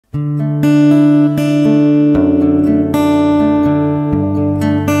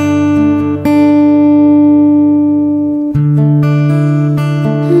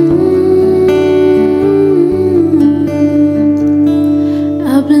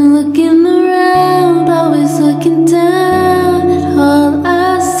been looking around, always looking down at all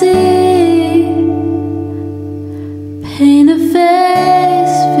I see. Paint a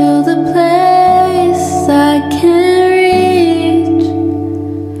face, feel the place I can't reach.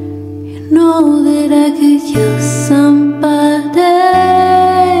 You know that I could use somebody.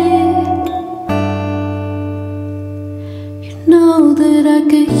 You know that I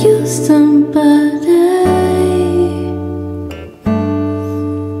could use somebody.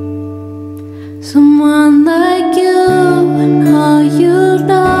 Someone